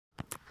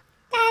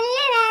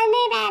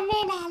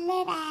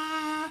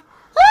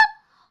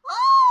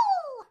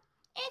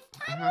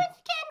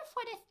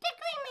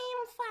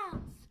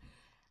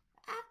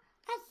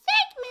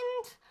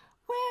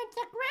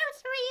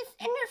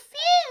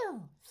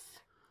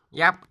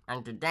Yep,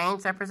 and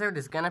today's episode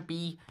is gonna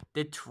be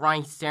the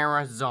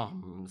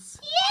Tricera-Zoms.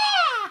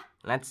 Yeah!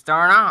 Let's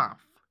start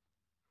off.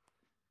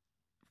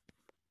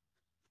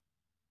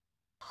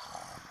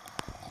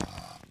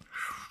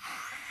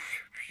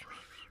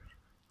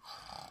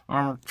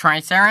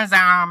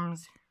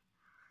 Tricera-Zoms.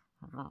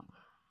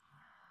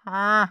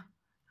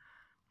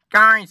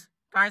 Guys,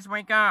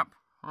 wake up.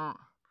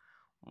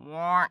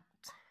 What?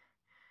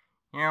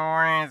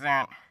 Yeah, what is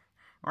it?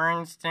 We're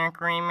in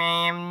Stickery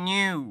Mayhem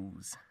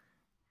News.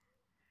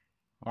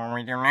 What do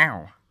we do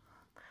now?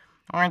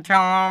 I want to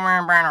tell a little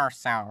bit about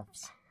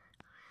ourselves.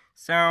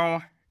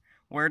 So,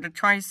 we're the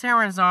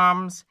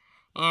Tricera-Zoms,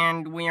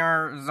 and we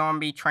are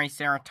zombie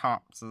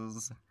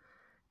Triceratopses.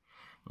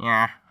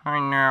 Yeah, I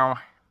know.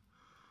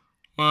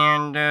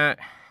 And,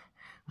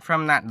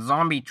 from that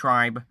zombie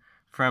tribe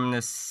from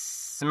the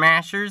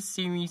Smashers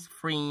Series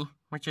 3,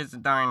 which is the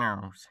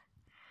dinos.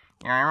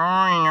 Yeah, I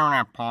already know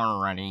that part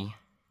already.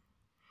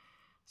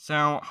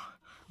 So,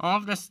 all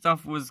of this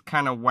stuff was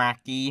kind of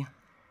wacky.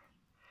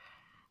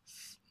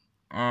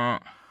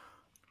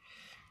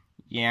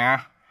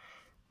 Yeah.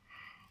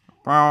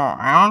 Well,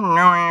 I don't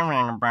know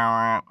anything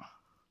about it.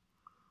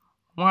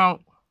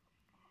 Well,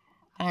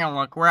 hey,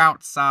 look, we're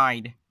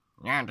outside.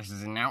 Yeah, this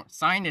is an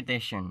outside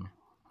edition.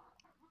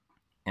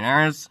 And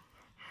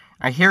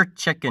I hear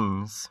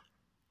chickens.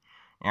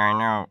 Yeah, I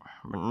know,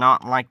 but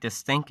not like the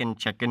stinking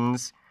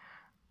chickens.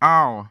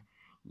 Oh,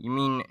 you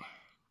mean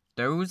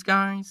those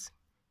guys?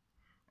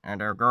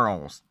 And they're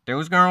girls.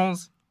 Those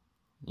girls?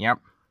 Yep.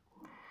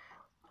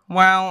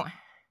 Well,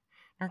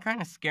 they're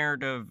kind of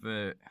scared of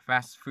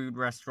fast food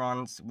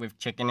restaurants with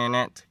chicken in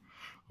it.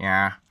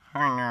 Yeah,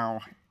 I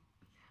know.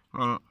 I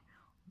mean,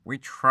 we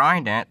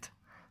tried it.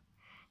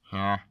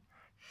 Yeah.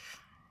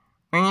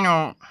 But you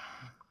know,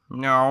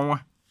 no.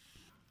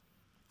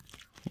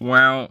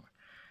 Well,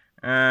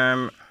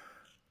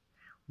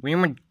 we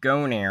would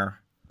go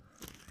there.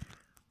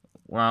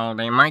 Well,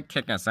 they might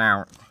kick us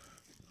out.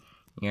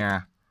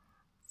 Yeah.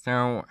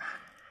 So,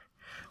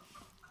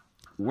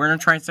 we're the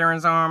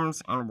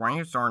Tricera-Zoms, and why are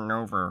you starting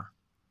over?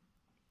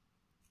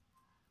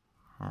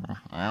 I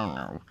don't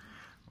know.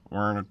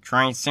 We're the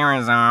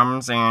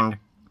Tricera-Zoms, and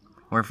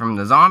we're from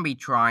the zombie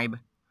tribe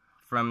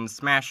from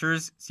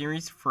Smashers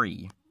Series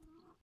 3.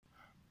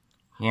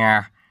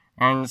 Yeah,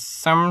 and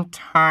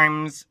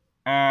sometimes,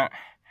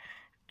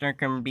 there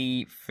can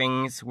be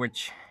things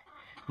which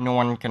no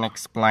one can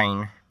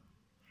explain.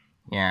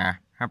 Yeah,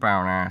 how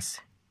about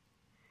us?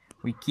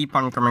 We keep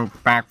on coming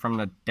back from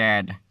the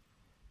dead.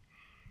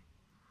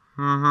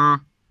 You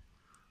know,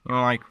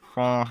 like,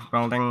 fall off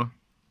building.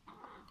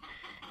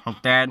 We're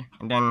dead,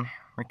 and then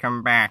we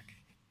come back.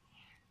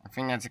 I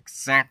think that's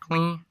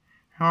exactly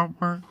how it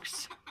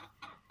works.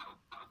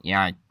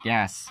 Yeah, I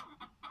guess.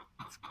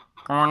 What's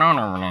going on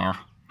over there?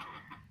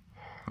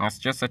 That's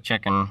just a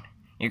chicken.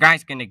 You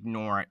guys can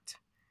ignore it.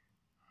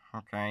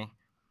 Okay.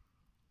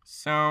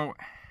 So,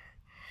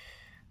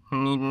 we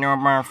need to know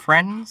about our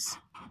friends?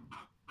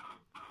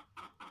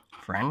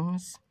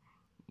 Friends?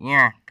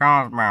 Yeah,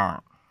 tell us about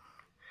it.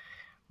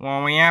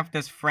 Well, we have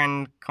this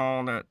friend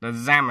called the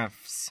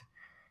Zamiths.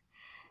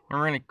 They're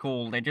really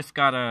cool. They just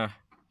got a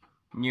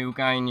new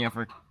guy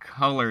for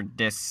color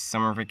disc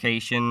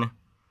summerification.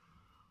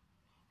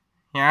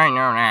 Yeah, I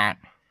know that.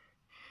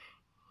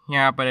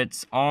 Yeah, but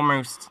it's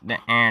almost the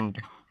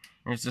end.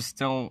 There's just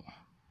still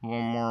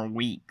one more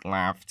week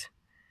left.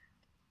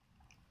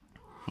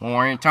 Well, what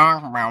are you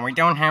talking about? We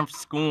don't have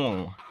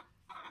school.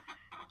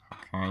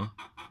 Okay.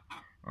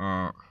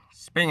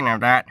 Speaking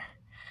of that,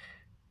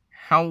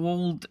 how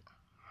old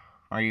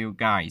are you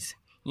guys?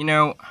 You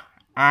know,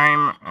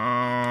 I'm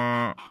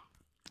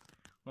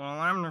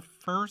the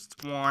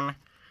first one,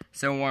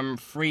 so I'm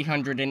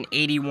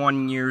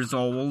 381 years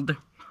old.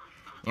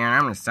 And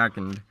I'm the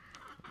second,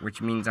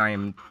 which means I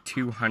am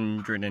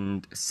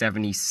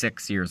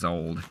 276 years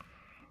old.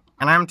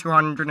 And I'm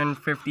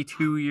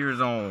 252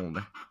 years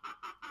old.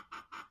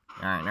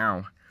 I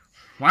know.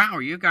 Wow,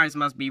 you guys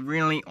must be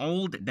really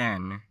old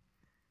then.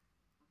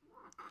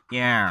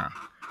 Yeah.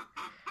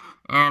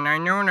 And I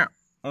know the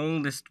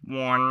oldest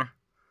one,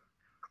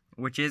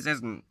 which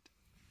isn't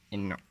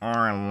in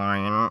our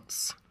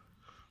alliance,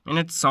 and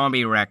it's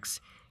Zombie Rex.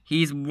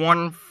 He's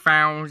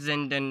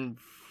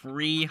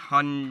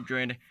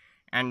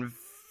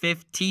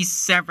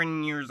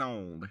 1,357 years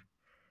old.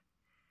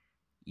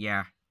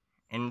 Yeah.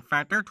 In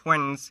fact, they're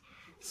twins,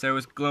 so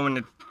his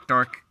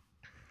glow-in-the-dark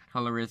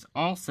color is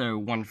also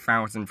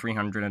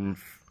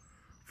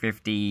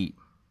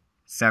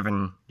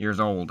 1,357 years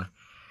old.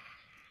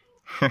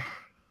 I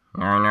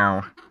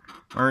know.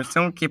 Or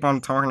still keep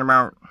on talking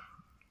about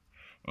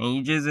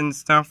ages and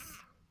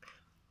stuff.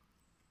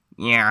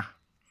 Yeah.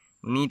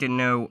 We need to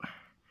know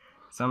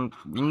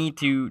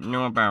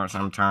about it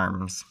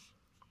sometimes.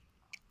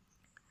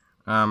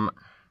 Okay.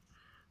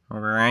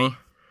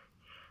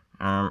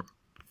 5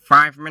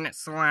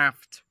 minutes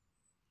left.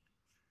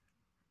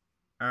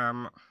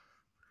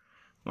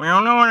 We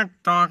don't know what to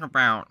talk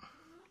about.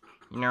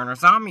 You know, the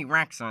zombie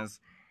Rexes,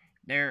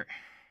 they're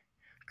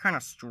kind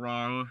of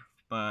strong,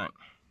 but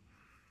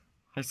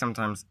They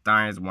sometimes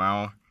die as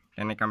well,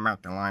 then they come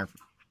back to life,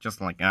 just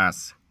like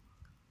us.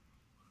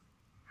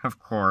 Of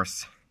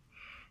course.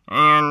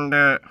 And,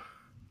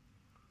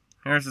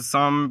 there's a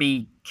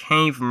zombie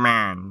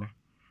caveman.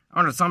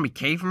 Oh, the zombie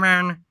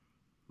caveman?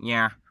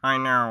 Yeah, I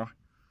know.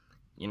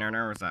 You know,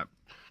 there was a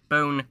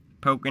bone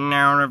poking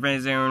out of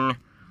his own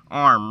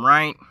arm,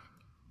 right?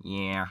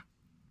 Yeah.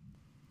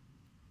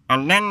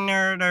 And then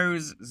there are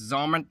those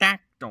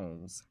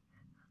zomodactyls.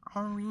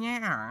 Oh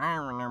yeah, I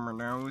remember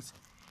those.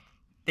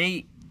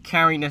 They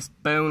carry this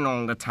bone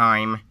all the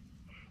time.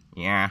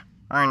 Yeah,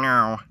 I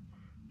know.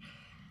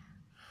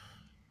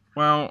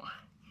 Well,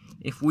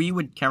 if we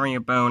would carry a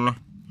bone,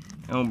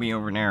 it'll be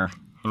over there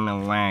in the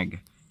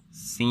leg.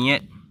 See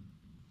it?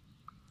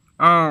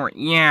 Oh,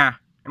 yeah.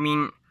 I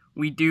mean,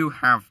 we do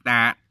have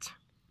that.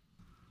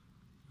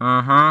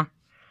 Uh-huh.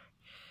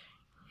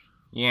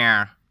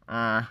 Yeah.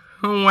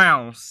 Who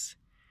else?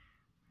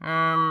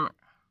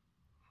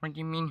 What do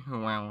you mean,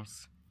 who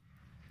else?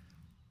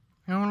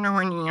 I don't know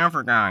any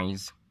other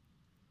guys.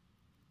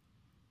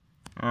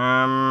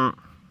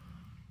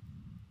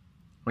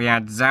 We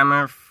had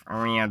Zamoth,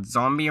 we had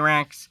Zombie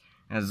Rex,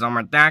 a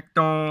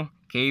Zomodactyl,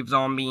 Cave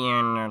Zombie,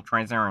 and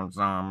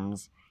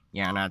Tricera-Zoms.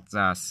 Yeah, that's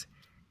us.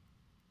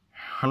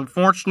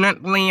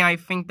 Unfortunately, I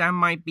think that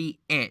might be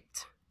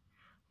it.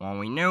 Well,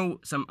 we know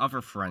some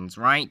other friends,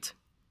 right?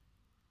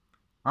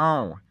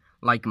 Oh,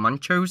 like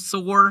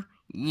Munchosaur?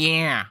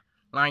 Yeah,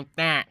 like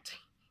that.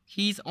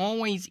 He's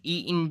always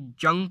eating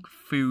junk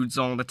foods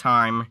all the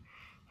time.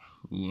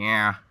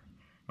 Yeah,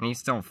 and he's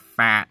still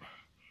fat.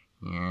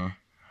 Yeah,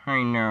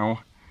 I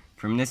know.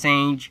 From this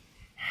age,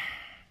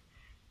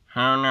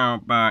 I don't know,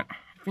 but I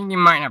think he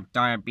might have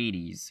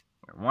diabetes.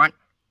 What?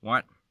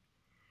 What?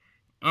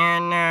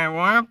 And,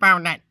 what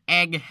about that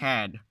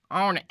egghead?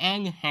 Oh, the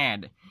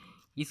egghead.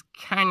 He's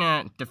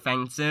kinda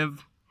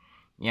defensive.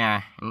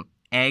 Yeah, and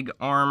egg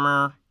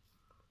armor.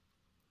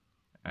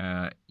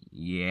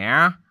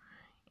 Yeah.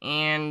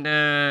 And,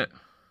 oh,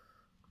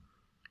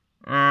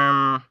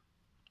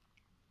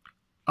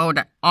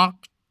 the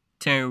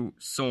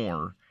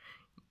Octosaur.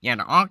 Yeah,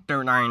 the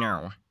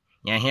Octodino.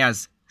 Yeah, he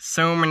has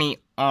so many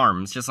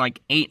arms, just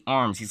like 8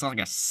 arms. He's like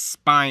a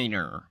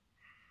spider.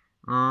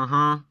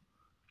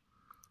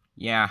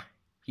 Yeah,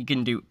 he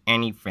can do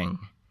anything.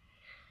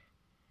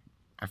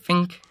 I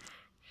think.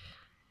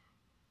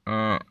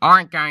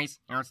 Alright guys,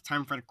 now it's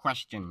time for the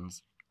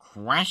questions.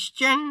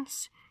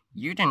 Questions?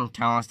 You didn't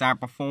tell us that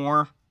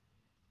before.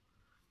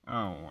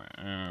 Oh,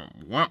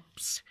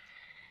 whoops.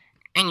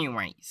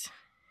 Anyways.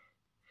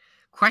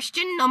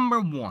 Question number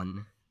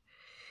 1.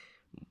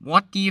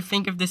 What do you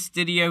think of the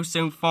studio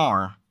so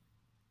far?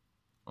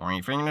 What do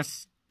you think of the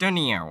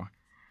studio?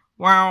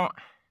 Well,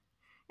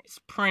 it's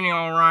pretty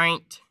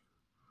alright.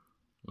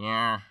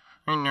 Yeah,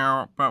 I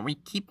know, but we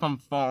keep on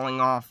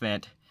falling off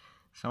it.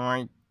 So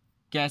I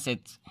guess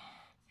it's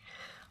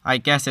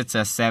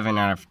a 7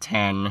 out of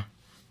 10.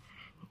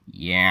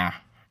 Yeah.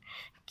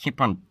 Keep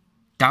on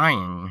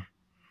dying.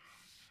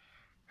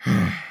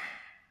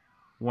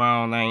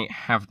 Well, they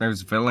have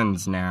those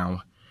villains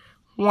now.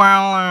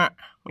 Well,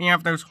 we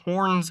have those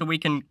horns so we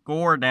can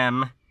gore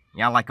them.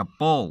 Yeah, like a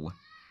bull.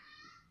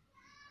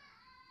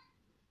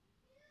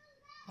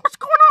 What's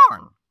going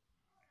on?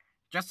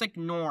 Just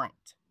ignore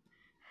it.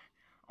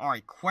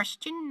 Alright,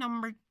 question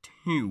number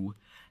 2.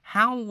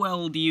 How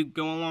well do you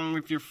go along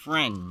with your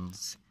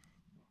friends?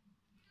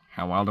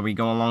 How well do we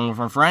go along with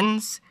our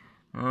friends?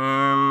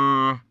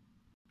 Well,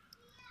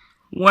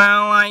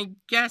 I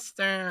guess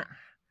they're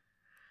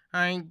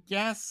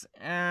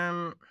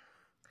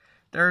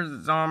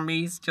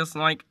zombies just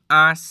like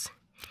us.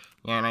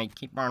 Yeah, and I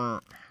keep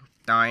on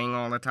dying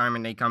all the time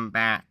and they come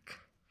back.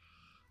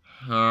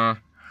 Yeah,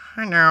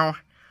 I know.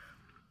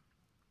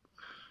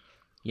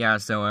 Yeah,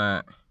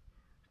 so,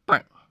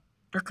 but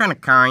they're kind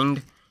of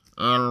kind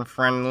and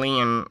friendly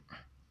and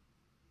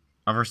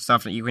other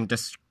stuff that you can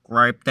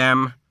describe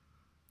them.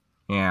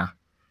 Yeah.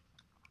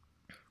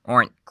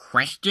 Alright,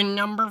 question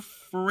number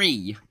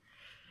 3.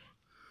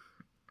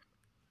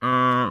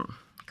 Come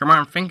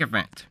on, think of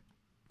it.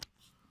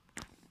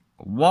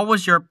 What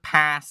was your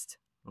past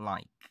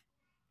like?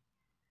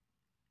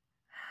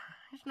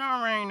 It's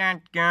not really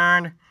that good.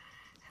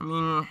 I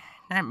mean,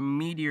 that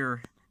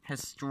meteor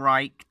has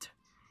striked.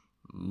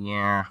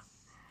 Yeah.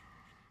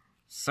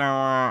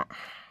 So,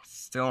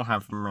 still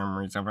have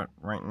memories of it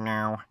right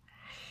now.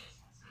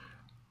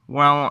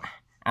 Well,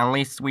 at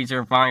least we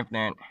survived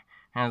that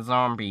as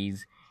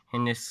zombies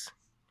in this,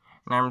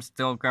 and I'm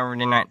still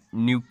covered in that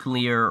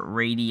nuclear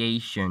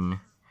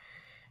radiation.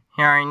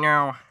 Yeah, I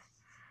know.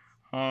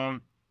 All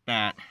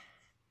that.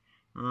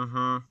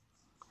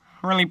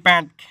 Really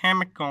bad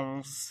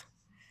chemicals.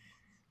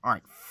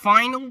 Alright,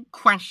 final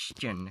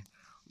question.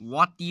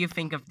 What do you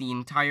think of the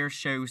entire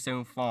show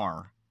so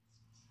far?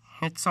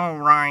 It's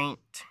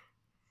alright.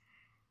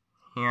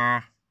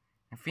 Yeah,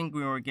 I think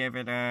we will give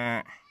it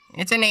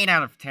it's an 8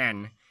 out of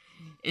 10.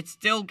 It's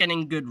still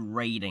getting good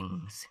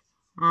ratings.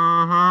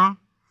 Yeah,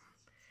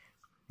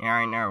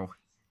 I know.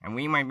 And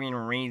we might be the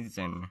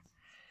reason.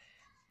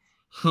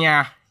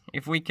 Yeah,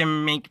 if we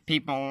can make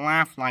people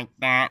laugh like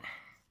that.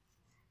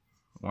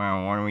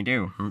 Well, what do we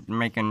do?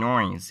 Make a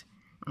noise.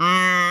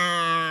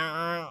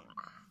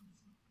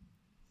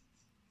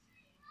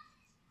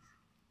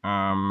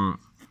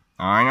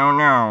 I don't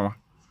know.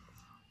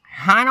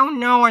 I don't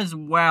know as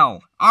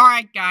well.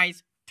 Alright,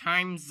 guys,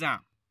 time's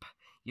up.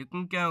 You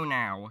can go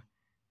now.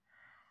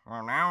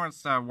 Well, now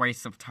it's a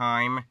waste of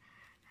time.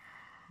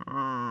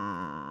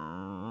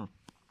 Well,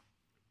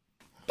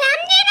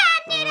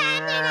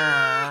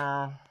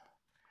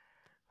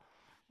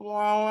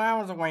 that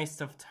was a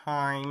waste of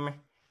time.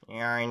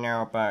 Yeah, I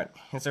know, but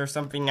is there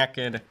something that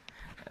could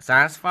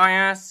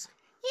satisfy us?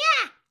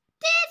 Yeah,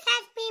 this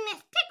has been a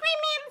Stickery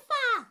Mayhem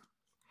fall.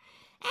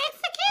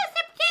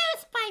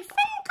 Produced by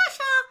Finn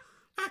Cushall,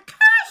 a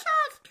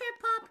Cushall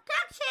Strip-Pop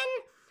production,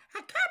 a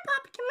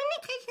Car-Pop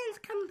Communications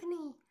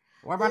company.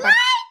 What about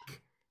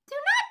Like, do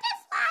not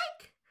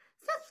dislike,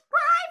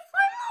 subscribe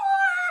for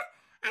more,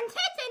 and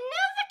hit the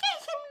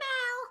notification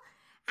bell,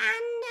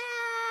 and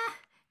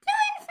do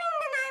anything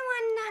that I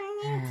want on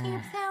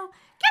YouTube. So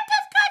get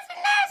those cards and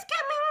letters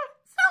coming.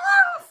 So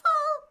long,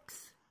 folks.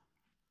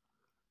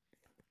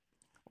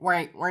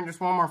 Wait,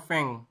 just one more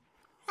thing.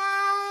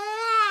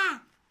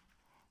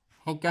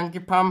 Hey,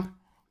 Gunky Pump,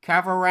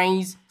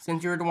 Cavalrays,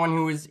 since you're the one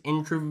who is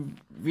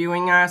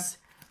interviewing us,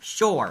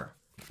 sure.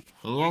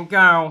 Here you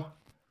go.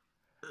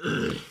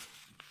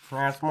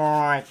 That's more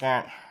like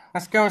it.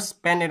 Let's go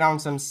spend it on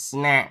some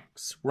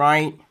snacks,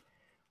 right?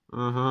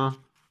 Mm-hmm.